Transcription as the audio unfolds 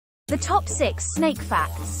The top 6 snake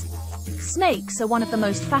facts. Snakes are one of the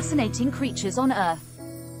most fascinating creatures on Earth.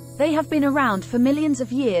 They have been around for millions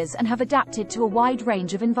of years and have adapted to a wide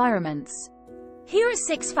range of environments. Here are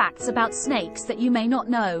 6 facts about snakes that you may not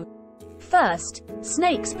know. First,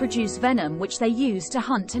 snakes produce venom which they use to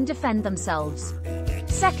hunt and defend themselves.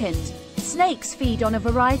 Second, snakes feed on a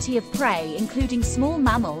variety of prey including small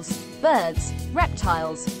mammals, birds,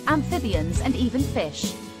 reptiles, amphibians and even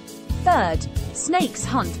fish. Third, snakes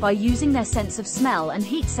hunt by using their sense of smell and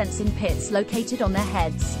heat-sensing pits located on their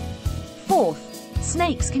heads. Fourth,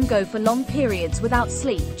 snakes can go for long periods without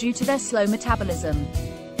sleep due to their slow metabolism.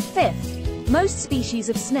 Fifth, most species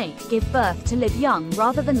of snake give birth to live young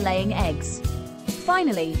rather than laying eggs.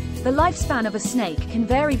 Finally, the lifespan of a snake can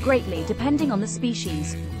vary greatly depending on the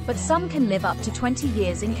species, but some can live up to 20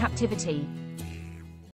 years in captivity.